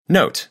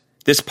Note,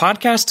 this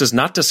podcast does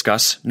not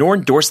discuss nor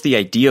endorse the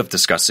idea of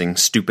discussing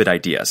stupid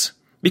ideas,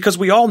 because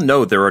we all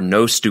know there are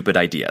no stupid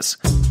ideas.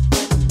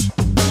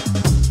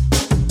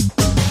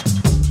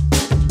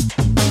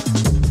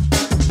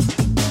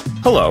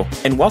 Hello,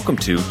 and welcome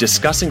to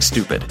Discussing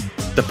Stupid,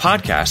 the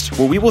podcast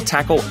where we will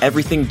tackle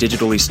everything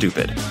digitally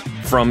stupid,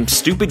 from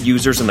stupid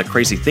users and the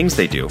crazy things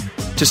they do,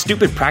 to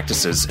stupid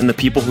practices and the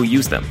people who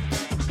use them.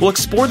 We'll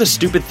explore the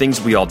stupid things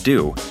we all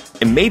do,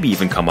 and maybe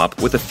even come up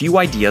with a few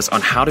ideas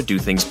on how to do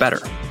things better.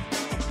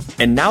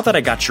 And now that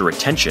I got your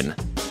attention,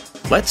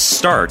 let's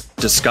start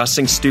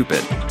discussing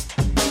stupid.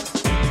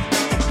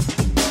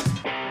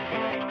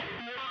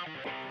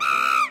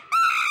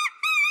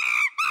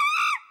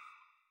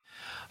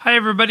 Hi,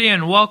 everybody,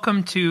 and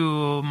welcome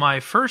to my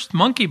first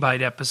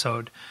MonkeyByte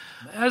episode.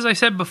 As I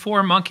said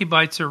before,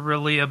 MonkeyBytes are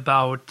really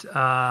about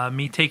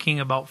me taking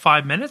about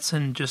 5 minutes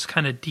and just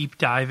kind of deep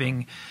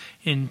diving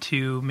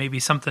into maybe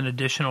something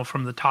additional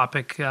from the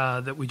topic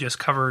that we just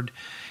covered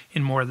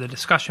in more of the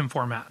discussion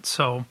format.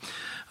 So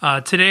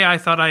today I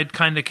thought I'd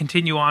kind of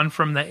continue on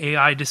from the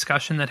AI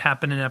discussion that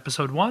happened in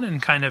episode 1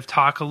 and kind of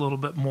talk a little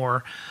bit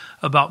more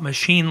about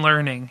machine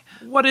learning.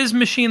 What is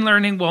machine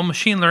learning? Well,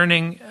 machine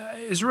learning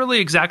is really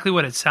exactly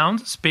what it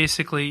sounds. It's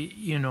basically,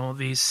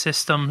 these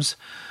systems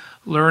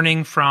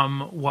learning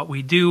from what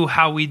we do,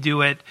 how we do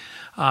it,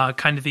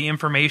 kind of the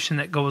information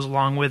that goes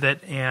along with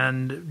it,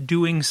 and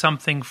doing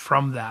something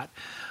from that.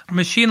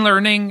 Machine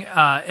learning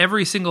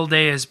every single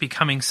day is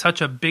becoming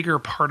such a bigger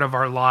part of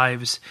our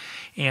lives,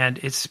 and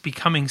it's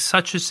becoming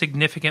such a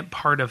significant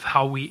part of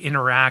how we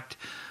interact,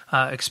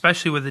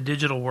 especially with the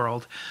digital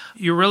world.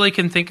 You really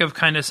can think of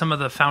kind of some of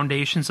the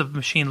foundations of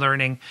machine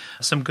learning.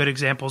 Some good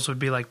examples would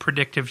be like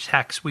predictive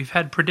text. We've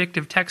had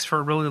predictive text for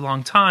a really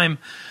long time,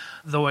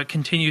 though it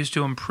continues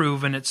to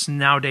improve, and it's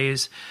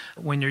nowadays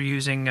when you're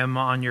using them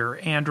on your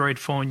Android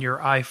phone, your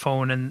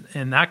iPhone,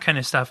 and that kind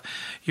of stuff,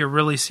 you're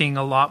really seeing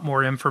a lot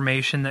more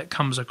information that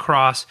comes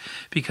across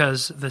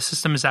because the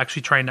system is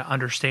actually trying to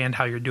understand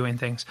how you're doing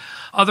things.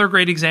 Other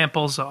great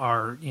examples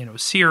are,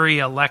 Siri,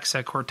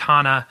 Alexa,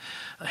 Cortana,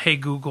 Hey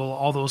Google,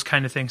 all those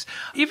kind of things.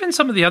 Even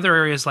some of the other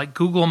areas like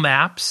Google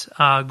Maps.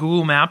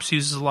 Google Maps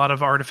uses a lot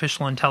of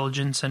artificial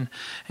intelligence and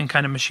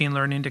kind of machine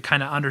learning to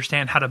kind of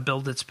understand how to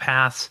build its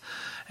paths.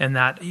 And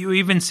that you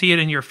even see it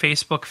in your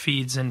Facebook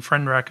feeds and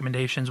friend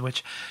recommendations,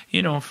 which,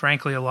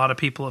 frankly, a lot of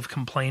people have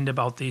complained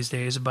about these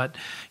days. But,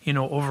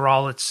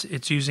 overall,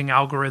 it's using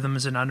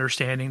algorithms and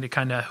understanding to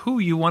kind of who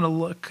you want to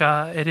look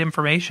at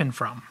information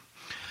from.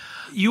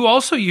 You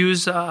also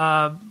use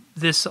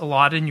this a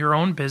lot in your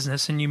own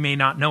business, and you may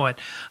not know it.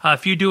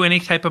 If you do any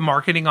type of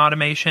marketing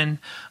automation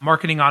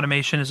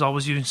is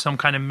always using some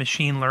kind of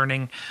machine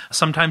learning.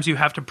 Sometimes you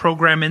have to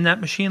program in that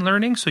machine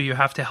learning, so you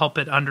have to help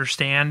it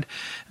understand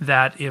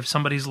that if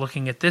somebody's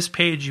looking at this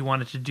page, you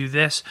want it to do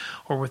this,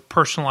 or with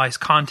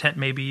personalized content,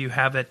 maybe you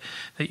have it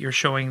that you're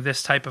showing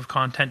this type of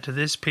content to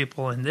this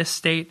people in this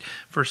state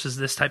versus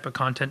this type of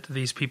content to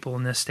these people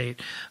in this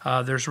state.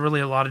 There's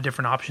really a lot of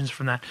different options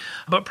from that.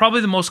 But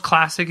probably the most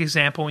classic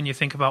example when you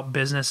think about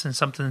business and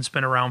something that's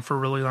been around for a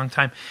really long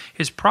time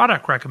is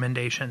product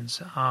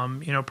recommendations.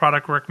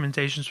 Product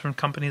recommendations from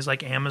companies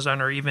like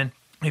Amazon, or even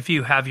if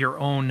you have your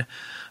own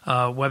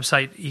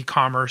website,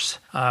 e-commerce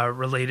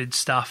related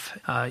stuff,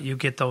 you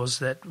get those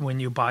that when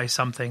you buy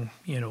something,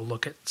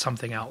 look at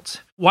something else.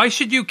 Why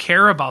should you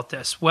care about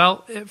this?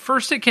 Well,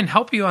 first, it can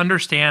help you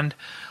understand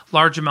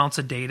large amounts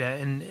of data,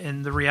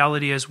 and the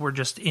reality is we're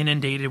just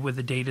inundated with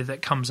the data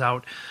that comes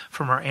out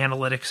from our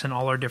analytics and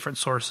all our different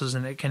sources,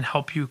 and it can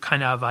help you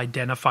kind of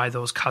identify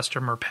those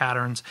customer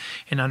patterns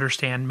and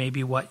understand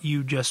maybe what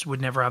you just would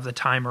never have the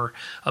time or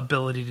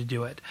ability to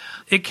do it.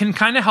 It can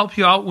kind of help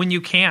you out when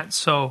you can't.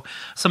 So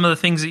some of the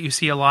things that you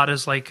see a lot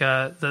is like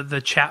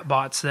the chat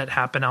bots that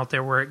happen out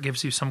there where it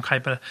gives you some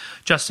type of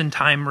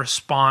just-in-time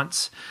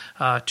response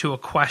to a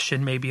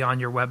question maybe on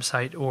your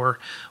website,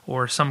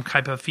 or some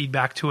type of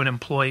feedback to an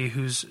employee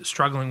who's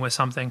struggling with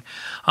something.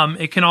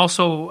 It can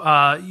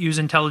also use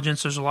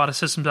intelligence. There's a lot of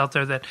systems out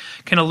there that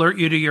can alert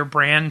you to your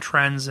brand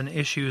trends and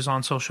issues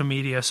on social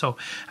media. So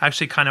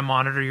actually kind of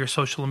monitor your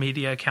social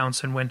media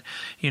accounts, and when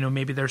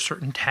maybe there's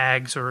certain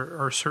tags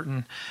or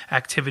certain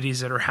activities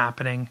that are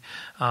happening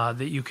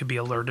that you could be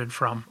alerted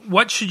from.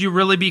 What should you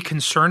really be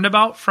concerned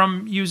about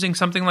from using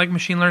something like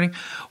machine learning?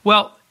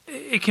 Well,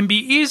 it can be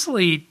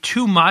easily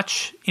too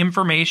much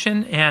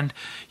information, and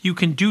you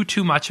can do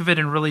too much of it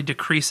and really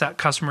decrease that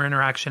customer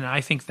interaction. And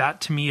I think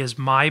that, to me, is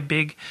my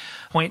big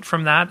point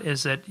from that,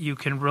 is that you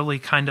can really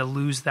kind of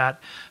lose that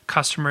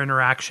customer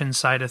interaction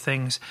side of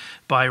things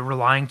by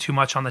relying too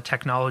much on the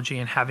technology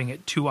and having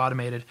it too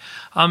automated.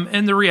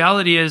 And the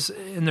reality is,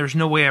 and there's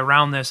no way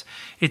around this,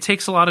 it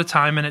takes a lot of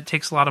time and it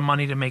takes a lot of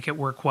money to make it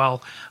work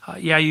well.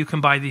 You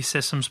can buy these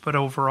systems, but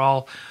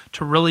overall,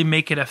 to really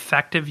make it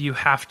effective, you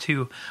have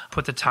to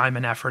put the time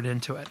and effort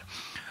into it.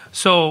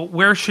 So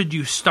where should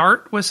you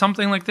start with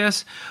something like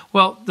this?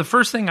 Well, the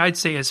first thing I'd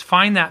say is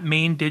find that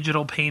main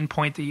digital pain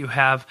point that you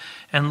have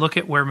and look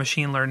at where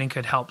machine learning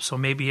could help. So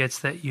maybe it's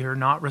that you're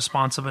not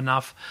responsive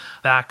enough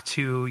back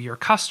to your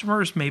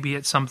customers. Maybe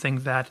it's something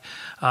that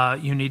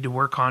you need to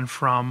work on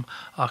from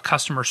a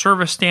customer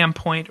service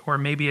standpoint, or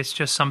maybe it's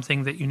just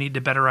something that you need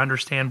to better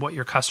understand what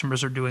your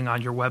customers are doing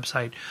on your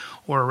website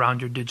or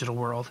around your digital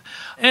world.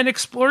 And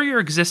explore your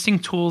existing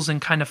tools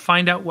and kind of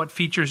find out what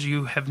features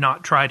you have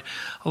not tried.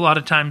 A lot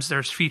of times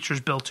there's features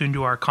built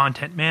into our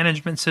content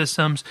management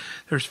systems.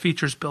 There's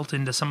features built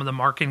into some of the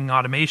marketing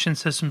automation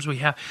systems we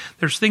have.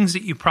 There's things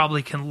that you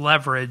probably can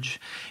leverage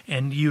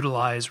and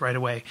utilize right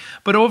away.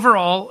 But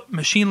overall,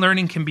 machine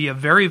learning can be a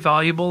very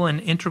valuable and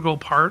integral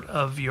part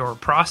of your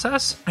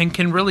process and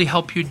can really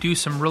help you do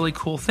some really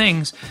cool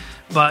things.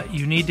 But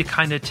you need to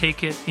kind of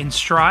take it in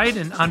stride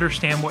and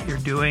understand what you're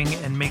doing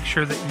and make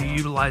sure that you're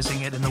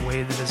utilizing it in the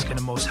way that is going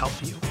to most help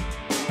you.